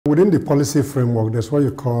Within the policy framework, there's what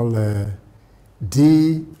you call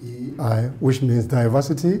DEI, which means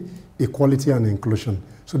diversity, equality, and inclusion.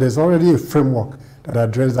 So there's already a framework that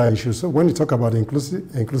addresses that issue. So when you talk about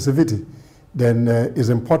inclusivity, then it's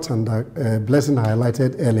important that Blessing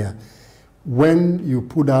highlighted earlier. When you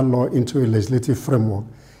put that law into a legislative framework,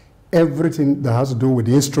 everything that has to do with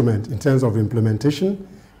the instrument in terms of implementation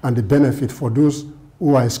and the benefit for those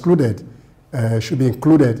who are excluded should be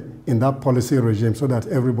included in that policy regime so that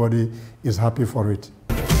everybody is happy for it.